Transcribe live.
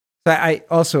So I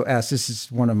also asked, this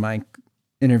is one of my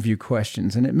interview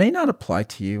questions, and it may not apply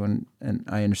to you, and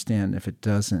I understand if it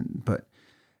doesn't, but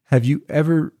have you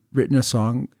ever written a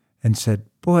song and said,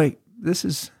 boy, this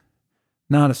is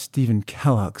not a Stephen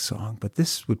Kellogg song, but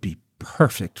this would be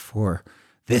perfect for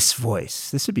this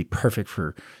voice. This would be perfect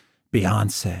for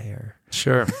Beyonce or...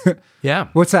 Sure. Yeah.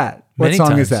 What's that? Many what song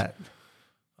times. is that?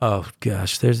 Oh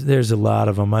gosh, there's a lot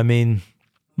of them. I mean,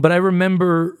 but I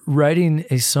remember writing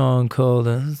a song called,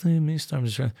 it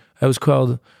was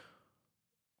called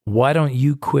Why Don't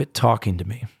You Quit Talking to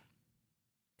Me?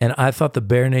 And I thought the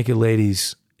Bare Naked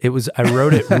Ladies, I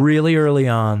wrote it really early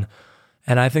on,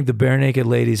 and I think the Bare Naked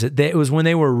Ladies, it was when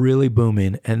they were really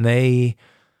booming, and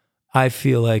I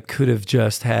feel like could have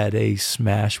just had a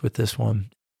smash with this one.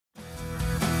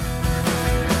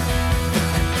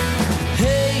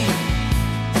 Hey,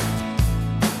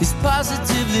 it's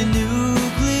positively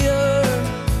nuclear.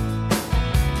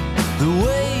 The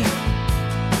way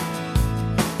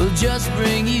will just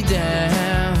bring you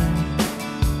down.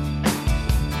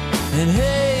 And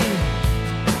hey,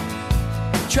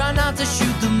 try not to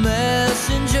shoot the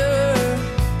messenger.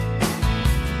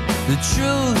 The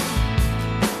truth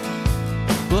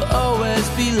will always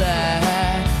be loud.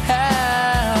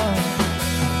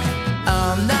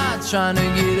 I'm not trying to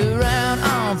get around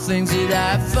on things that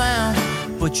I found,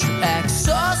 but you act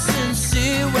so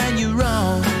sincere when you're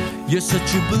wrong. You're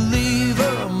such a believer,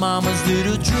 a mama's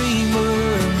little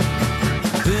dreamer.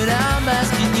 But I'm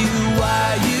asking you, why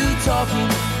are you talking?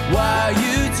 Why are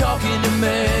you talking to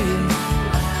me?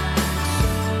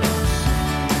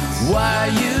 Why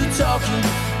are you talking?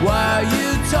 Why are you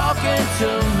talking to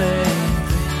me?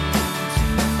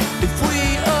 If we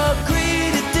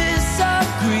agree to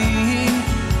disagree,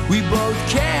 we both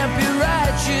can't be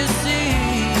right, you see.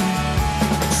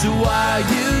 So why are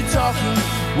you talking?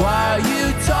 Why are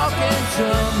you talking to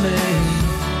me?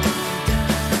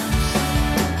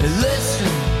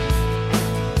 Listen,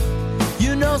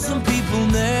 you know some people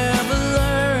never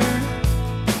learn.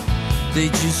 They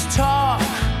just talk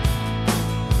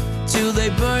till they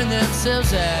burn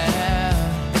themselves out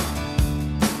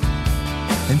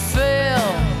and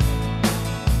fail.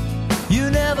 You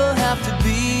never have to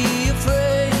be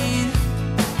afraid,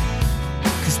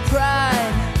 'cause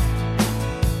pride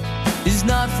is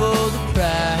not for the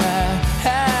proud.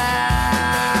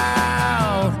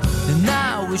 And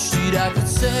I wish that I could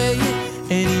say it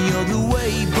any other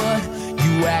way, but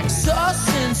you act so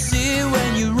sincere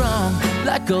when you're wrong.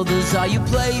 Like others are your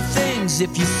playthings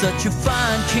if you're such a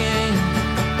fine king.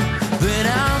 Then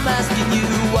I'm asking you,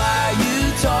 why are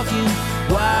you talking?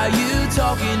 Why are you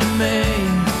talking to me?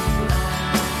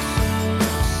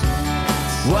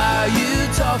 Why are you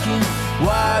talking?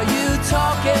 Why are you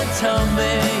talking to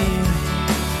me?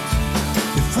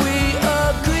 If we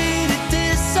agree to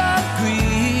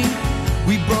disagree,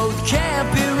 we both can't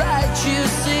be right, you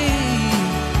see.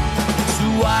 So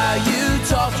why are you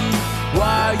talking?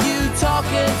 Why are you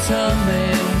talking to me?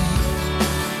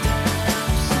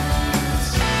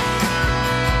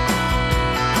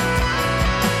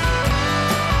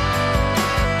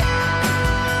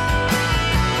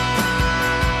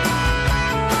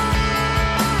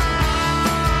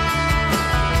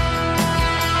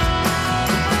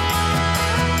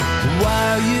 Why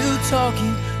are you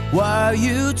talking? Why are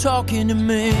you talking to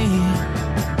me?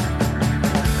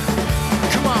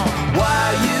 Come on. Why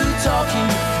are you talking?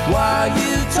 Why are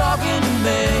you talking to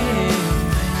me?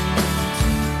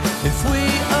 If we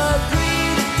agree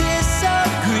to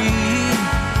disagree,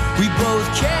 we both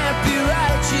can't be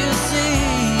right, you see.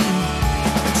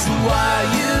 So why are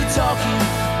you talking?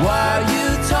 Why are you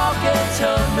talking to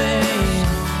me?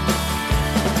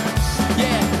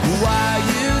 Yeah, why are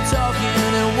you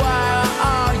talking and why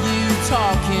are you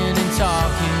talking and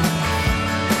talking?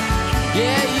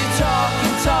 Yeah, you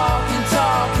talking, talking,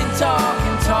 talking,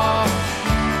 talking, talk.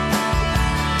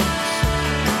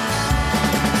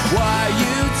 Why are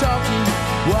you talking?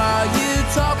 Why are you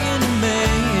talking to me?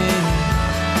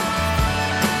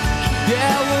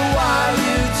 Yeah, well, why are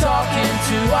you talking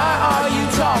to? Why are you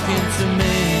talking to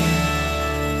me?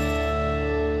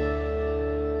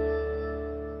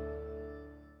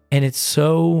 And it's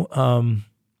so,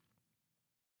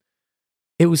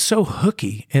 it was so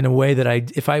hooky in a way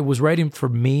that if I was writing for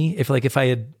me, if I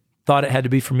had thought it had to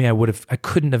be for me, I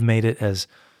couldn't have made it as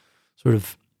sort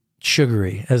of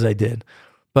sugary as I did.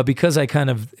 But because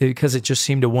it just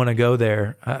seemed to want to go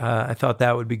there, I thought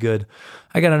that would be good.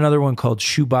 I got another one called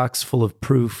Shoebox Full of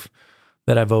Proof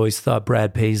that I've always thought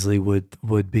Brad Paisley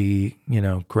would be,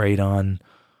 great on.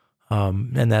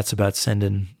 And that's about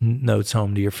sending notes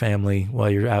home to your family while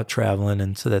you're out traveling,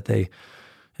 and so that this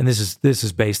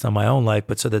is based on my own life,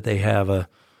 but so that they have a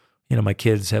my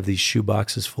kids have these shoe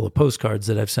boxes full of postcards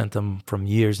that I've sent them from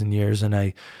years and years. And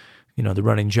the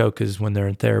running joke is when they're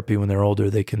in therapy, when they're older,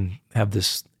 they can have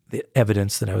the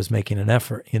evidence that I was making an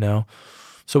effort,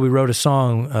 So we wrote a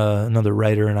song, another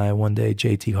writer and I one day,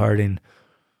 J.T. Harding,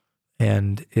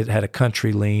 and it had a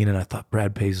country lean, and I thought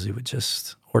Brad Paisley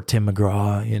or Tim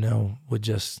McGraw, would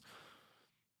just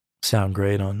sound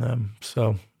great on them.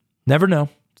 So never know.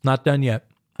 It's not done yet.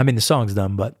 I mean, the song's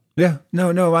done, but. Yeah,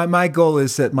 no. My goal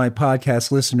is that my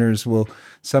podcast listeners will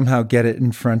somehow get it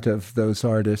in front of those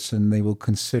artists, and they will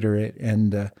consider it,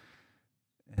 and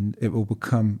it will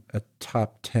become a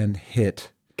top 10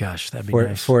 hit. Gosh, that'd be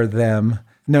nice for them.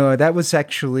 No, that was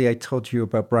actually, I told you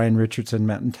about Brian Richardson,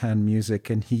 Mountain Town Music,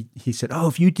 and he said, "Oh,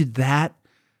 if you did that,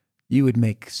 you would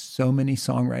make so many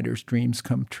songwriters' dreams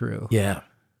come true." Yeah.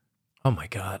 Oh my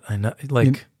God, I know,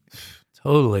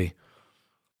 totally.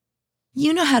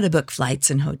 You know how to book flights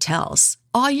and hotels.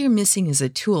 All you're missing is a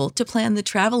tool to plan the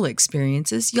travel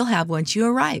experiences you'll have once you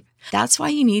arrive. That's why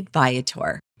you need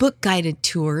Viator. Book guided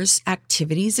tours,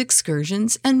 activities,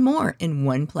 excursions, and more in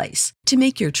one place to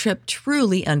make your trip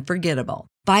truly unforgettable.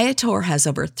 Viator has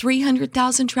over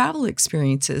 300,000 travel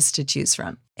experiences to choose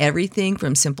from. Everything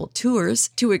from simple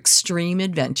tours to extreme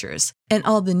adventures and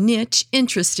all the niche,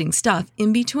 interesting stuff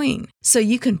in between. So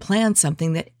you can plan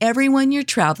something that everyone you're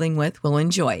traveling with will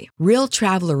enjoy. Real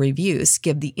traveler reviews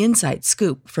give the inside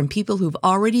scoop from people who've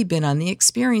already been on the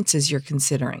experiences you're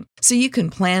considering. So you can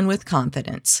plan with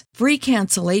confidence. Free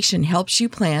cancellation helps you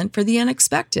plan for the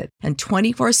unexpected. And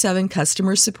 24/7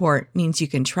 customer support means you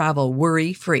can travel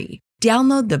worry-free.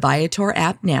 Download the Viator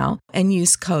app now and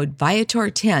use code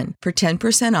Viator10 for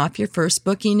 10% off your first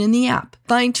booking in the app.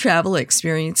 Find travel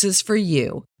experiences for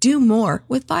you. Do more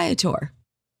with Viator.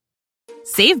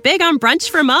 Save big on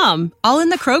brunch for mom, all in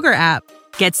the Kroger app.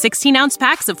 Get 16-ounce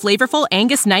packs of flavorful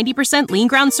Angus 90% lean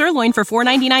ground sirloin for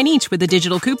 $4.99 each with a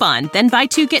digital coupon. Then buy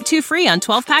 2, get 2 free on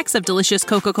 12 packs of delicious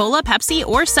Coca-Cola, Pepsi,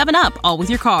 or 7-Up, all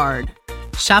with your card.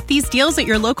 Shop these deals at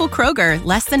your local Kroger,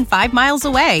 less than 5 miles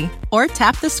away. Or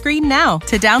tap the screen now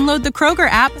to download the Kroger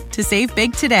app to save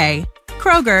big today.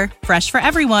 Kroger, fresh for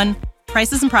everyone.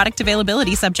 Prices and product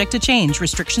availability subject to change.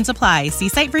 Restrictions apply. See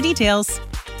site for details.